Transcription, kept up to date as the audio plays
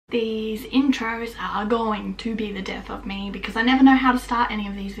These intros are going to be the death of me because I never know how to start any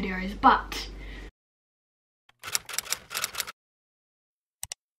of these videos, but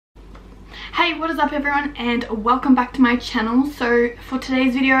hey, what is up everyone, and welcome back to my channel. So for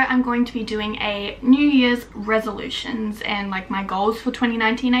today's video I'm going to be doing a New Year's resolutions and like my goals for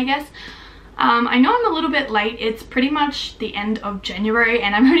 2019, I guess. I know I'm a little bit late. It's pretty much the end of January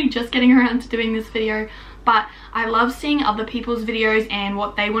and I'm only just getting around to doing this video, but I love seeing other people's videos and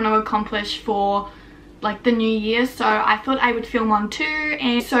what they want to accomplish for like the new year, so I thought I would film one too.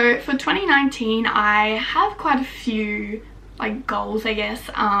 And so for 2019 I have quite a few like goals, I guess,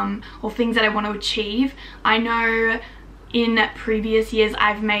 or things that I want to achieve. I know in previous years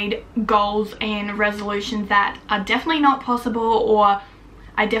I've made goals and resolutions that are definitely not possible, or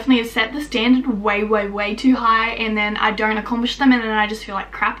I definitely have set the standard way too high and then I don't accomplish them and then I just feel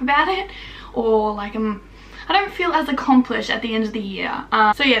like crap about it, or like I don't feel as accomplished at the end of the year.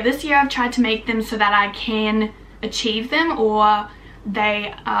 So yeah, this year I've tried to make them so that I can achieve them, or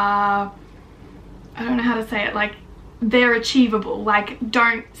they are, I don't know how to say it, like they're achievable. Like,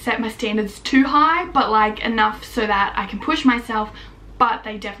 don't set my standards too high, but like enough so that I can push myself, but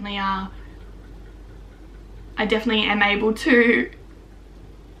they definitely are, I definitely am able to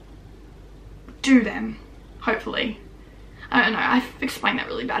do them, hopefully. I don't know, I've explained that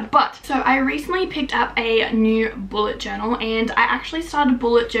really bad. But so I recently picked up a new bullet journal and I actually started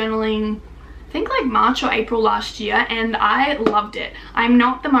bullet journaling I think like March or April last year, and I loved it. I'm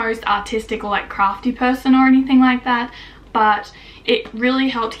not the most artistic or like crafty person or anything like that, but it really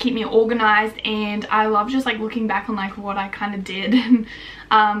helped keep me organized, and I love just like looking back on like what I kind of did.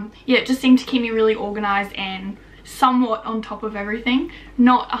 Yeah, it just seemed to keep me really organized and somewhat on top of everything.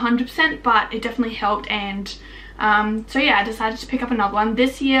 Not 100%, but it definitely helped. And so yeah, I decided to pick up another one.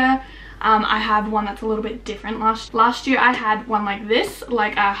 This year I have one that's a little bit different. Last year I had one like this,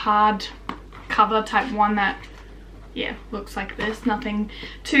 like a hard cover type one that, yeah, looks like this, nothing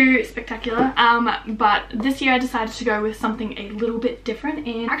too spectacular. But this year I decided to go with something a little bit different,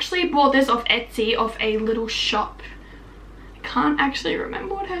 and I actually bought this off Etsy, off a little shop. I can't actually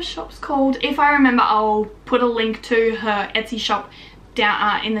remember what her shop's called. If I remember, I'll put a link to her Etsy shop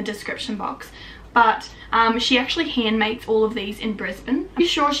down in the description box. But she actually hand makes all of these in Brisbane. I'm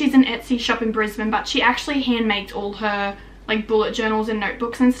sure she's an Etsy shop in Brisbane, but she actually hand makes all her like bullet journals and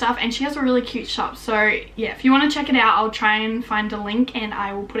notebooks and stuff, and she has a really cute shop. So yeah, if you want to check it out, I'll try and find a link and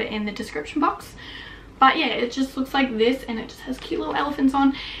I will put it in the description box. But yeah, it just looks like this and it just has cute little elephants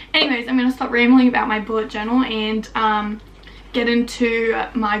on. Anyways, I'm gonna stop rambling about my bullet journal and get into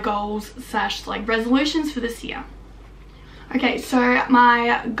my goals slash like resolutions for this year. Okay, so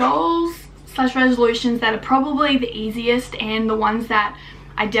my goals slash resolutions that are probably the easiest and the ones that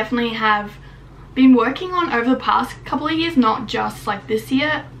I definitely have been working on over the past couple of years, not just like this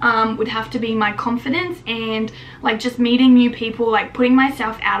year, would have to be my confidence and like just meeting new people, like putting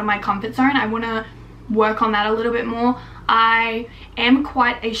myself out of my comfort zone. I want to work on that a little bit more. I am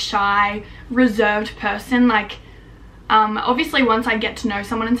quite a shy, reserved person. Like obviously once I get to know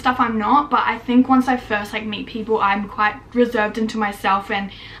someone and stuff I'm not, but I think once I first like meet people I'm quite reserved into myself and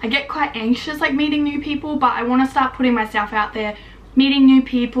I get quite anxious like meeting new people. But I want to start putting myself out there, meeting new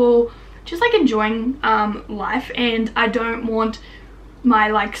people, just like enjoying life, and I don't want my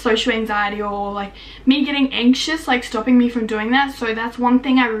like social anxiety or like me getting anxious like stopping me from doing that. So that's one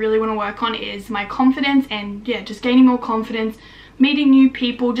thing I really want to work on, is my confidence, and yeah, just gaining more confidence, meeting new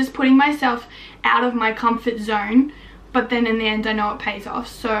people, just putting myself out of my comfort zone. But then in the end I know it pays off.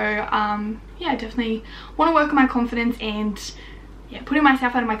 So yeah, I definitely want to work on my confidence and yeah, putting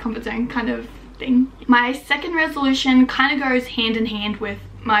myself out of my comfort zone kind of thing. My second resolution kind of goes hand in hand with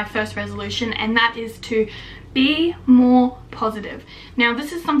my first resolution, and that is to be more positive. Now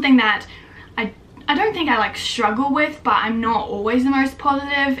this is something that I don't think I like struggle with, but I'm not always the most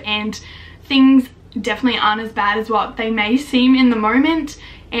positive, and things definitely aren't as bad as what they may seem in the moment.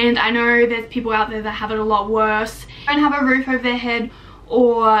 And I know there's people out there that have it a lot worse. They don't have a roof over their head,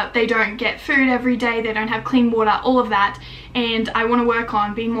 or they don't get food every day, they don't have clean water, all of that. And I want to work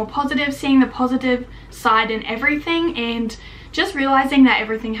on being more positive, seeing the positive side in everything, and just realizing that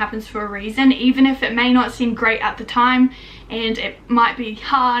everything happens for a reason, even if it may not seem great at the time and it might be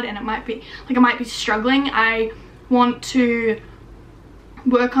hard and it might be like I might be struggling. I want to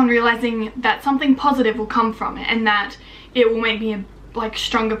work on realizing that something positive will come from it and that it will make me a like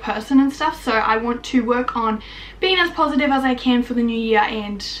stronger person and stuff. So I want to work on being as positive as I can for the new year.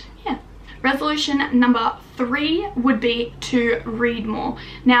 And yeah, resolution number 3 would be to read more.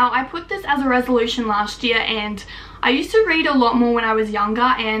 Now I put this as a resolution last year, and I used to read a lot more when I was younger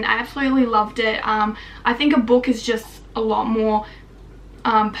and I absolutely loved it. I think a book is just a lot more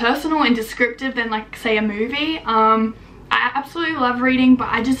personal and descriptive than like say a movie. I absolutely love reading, but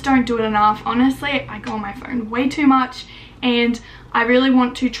I just don't do it enough. Honestly, I go on my phone way too much, and I really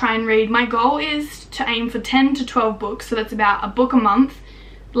want to try and read. My goal is to aim for 10 to 12 books, so that's about a book a month.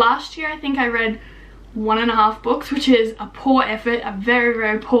 Last year I think I read 1.5 books, which is a poor effort, a very,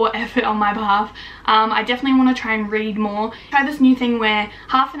 very poor effort on my behalf. I definitely want to try and read more. Try this new thing where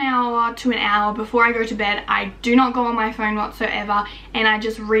half an hour to an hour before I go to bed, I do not go on my phone whatsoever, and I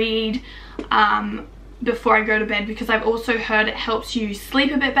just read before I go to bed, because I've also heard it helps you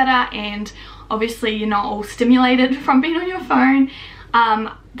sleep a bit better, and obviously you're not all stimulated from being on your phone.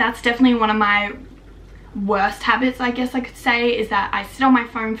 That's definitely one of my worst habits, I guess I could say, is that I sit on my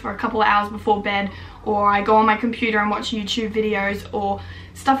phone for a couple of hours before bed, or I go on my computer and watch YouTube videos or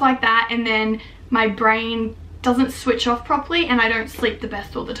stuff like that, and then my brain doesn't switch off properly and I don't sleep the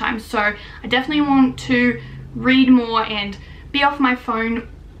best all the time. So I definitely want to read more and be off my phone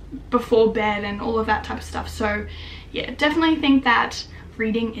before bed and all of that type of stuff. So yeah, definitely think that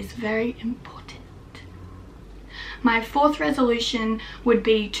reading is very important. My fourth resolution would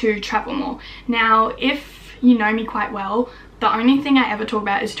be to travel more. Now, if you know me quite well, the only thing I ever talk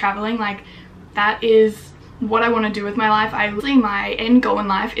about is traveling. Like, that is what I want to do with my life. My end goal in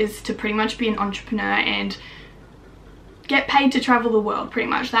life is to pretty much be an entrepreneur and get paid to travel the world, pretty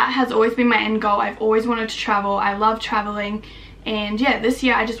much. That has always been my end goal. I've always wanted to travel. I love traveling. And yeah, this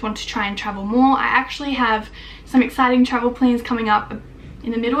year I just want to try and travel more. I actually have some exciting travel plans coming up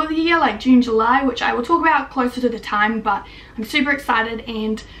in the middle of the year, like June, July, which I will talk about closer to the time, but I'm super excited.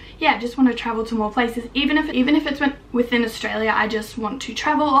 And yeah, I just want to travel to more places. Even if it's within Australia, I just want to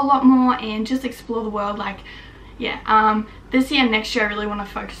travel a lot more and just explore the world. Like, yeah, this year and next year I really want to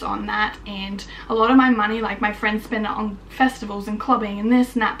focus on that. And a lot of my money, like my friends spend it on festivals and clubbing and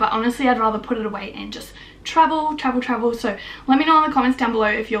this and that, but honestly I'd rather put it away and just travel. So let me know in the comments down below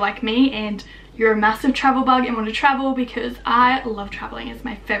if you're like me and you're a massive travel bug and want to travel, because I love traveling. It's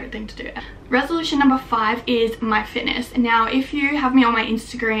my favorite thing to do. Resolution number 5 is my fitness. Now, if you have me on my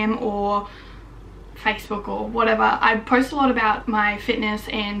Instagram or Facebook or whatever, I post a lot about my fitness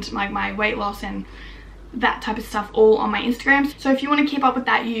and like my weight loss and that type of stuff all on my Instagram. So if you want to keep up with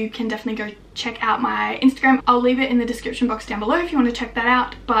that, you can definitely go check out my Instagram. I'll leave it in the description box down below if you want to check that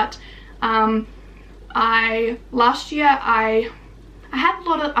out. But last year I had a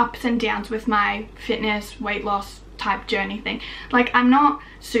lot of ups and downs with my fitness, weight loss type journey thing. Like, I'm not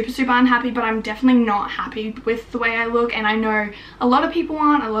super unhappy, but I'm definitely not happy with the way I look, and I know a lot of people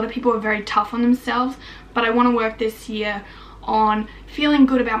aren't. A lot of people are very tough on themselves, but I want to work this year on feeling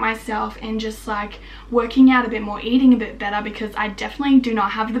good about myself and just like working out a bit more, eating a bit better, because I definitely do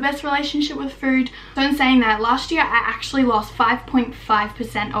not have the best relationship with food. So in saying that, last year I actually lost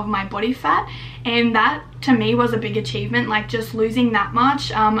 5.5% of my body fat, and that to me was a big achievement, like just losing that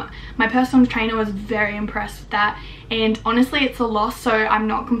much. My personal trainer was very impressed with that, and honestly it's a loss, so I'm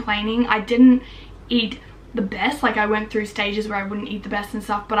not complaining. I didn't eat the best, like I went through stages where I wouldn't eat the best and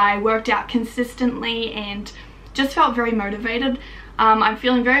stuff, but I worked out consistently and just felt very motivated. I'm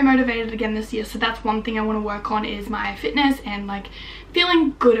feeling very motivated again this year, so that's one thing I want to work on, is my fitness and like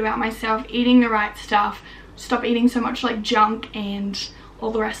feeling good about myself, eating the right stuff, stop eating so much like junk and all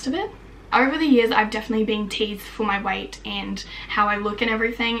the rest of it. Over the years I've definitely been teased for my weight and how I look and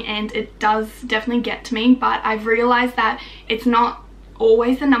everything, and it does definitely get to me, but I've realized that it's not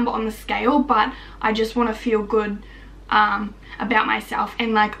always the number on the scale, but I just want to feel good about myself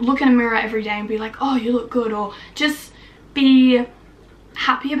and like look in a mirror every day and be like, oh, you look good, or just be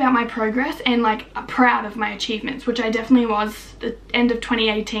happy about my progress and like proud of my achievements, which I definitely was the end of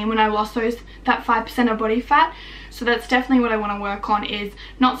 2018 when I lost that 5% of body fat. So that's definitely what I want to work on, is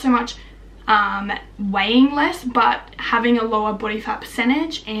not so much weighing less, but having a lower body fat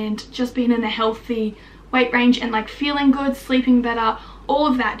percentage and just being in a healthy weight range and like feeling good, sleeping better, all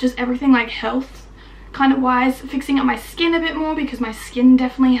of that, just everything like health kind of wise. Fixing up my skin a bit more, because my skin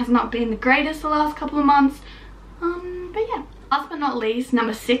definitely has not been the greatest the last couple of months. But yeah, last but not least,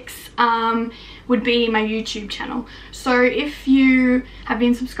 number 6 would be my YouTube channel. So if you have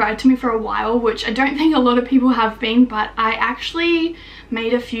been subscribed to me for a while, which I don't think a lot of people have been, but I actually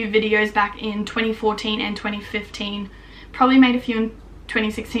made a few videos back in 2014 and 2015, probably made a few in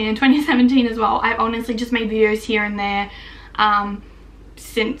 2016 and 2017 as well. I've honestly just made videos here and there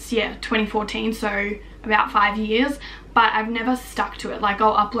since 2014, so about 5 years, but I've never stuck to it. Like,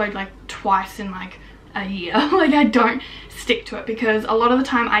 I'll upload like twice in like a year. Like, I don't stick to it because a lot of the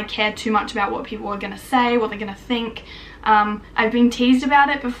time I care too much about what people are gonna say, what they're gonna think. I've been teased about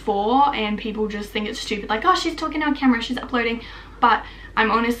it before and people just think it's stupid, like, oh, she's talking on camera, she's uploading, but I'm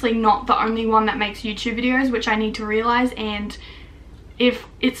honestly not the only one that makes YouTube videos, which I need to realize, and if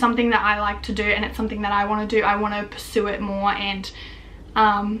it's something that I like to do and it's something that I want to do, I want to pursue it more and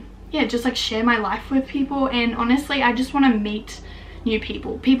yeah, just like share my life with people. And honestly, I just want to meet new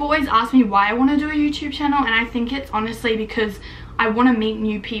people. People always ask me why I want to do a YouTube channel, and I think it's honestly because I want to meet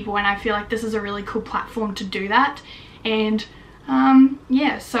new people, and I feel like this is a really cool platform to do that. And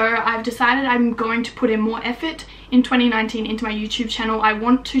yeah, so I've decided I'm going to put in more effort in 2019 into my YouTube channel. I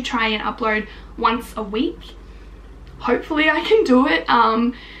want to try and upload once a week. Hopefully I can do it.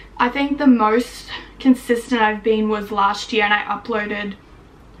 I think the most consistent I've been was last year, and I uploaded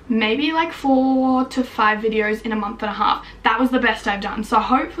maybe like 4 to 5 videos in a month and a half. That was the best I've done. So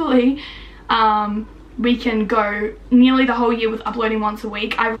hopefully we can go nearly the whole year with uploading once a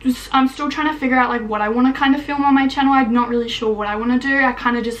week. I'm still trying to figure out like what I want to kind of film on my channel. I'm not really sure what I want to do. I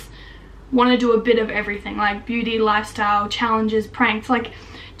kind of just want to do a bit of everything, like beauty, lifestyle, challenges, pranks, like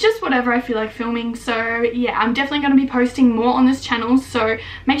just whatever I feel like filming. So yeah, I'm definitely going to be posting more on this channel, so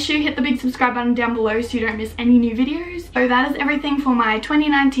make sure you hit the big subscribe button down below so you don't miss any new videos. So that is everything for my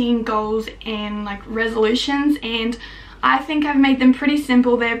 2019 goals and like resolutions, and I think I've made them pretty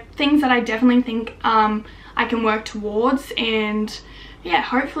simple. They're things that I definitely think I can work towards, and yeah,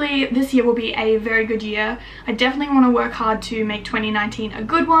 hopefully this year will be a very good year. I definitely want to work hard to make 2019 a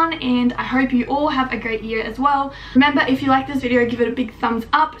good one, and I hope you all have a great year as well. Remember, if you like this video, give it a big thumbs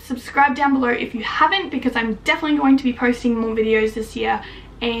up. Subscribe down below if you haven't, because I'm definitely going to be posting more videos this year.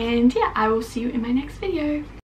 And yeah, I will see you in my next video.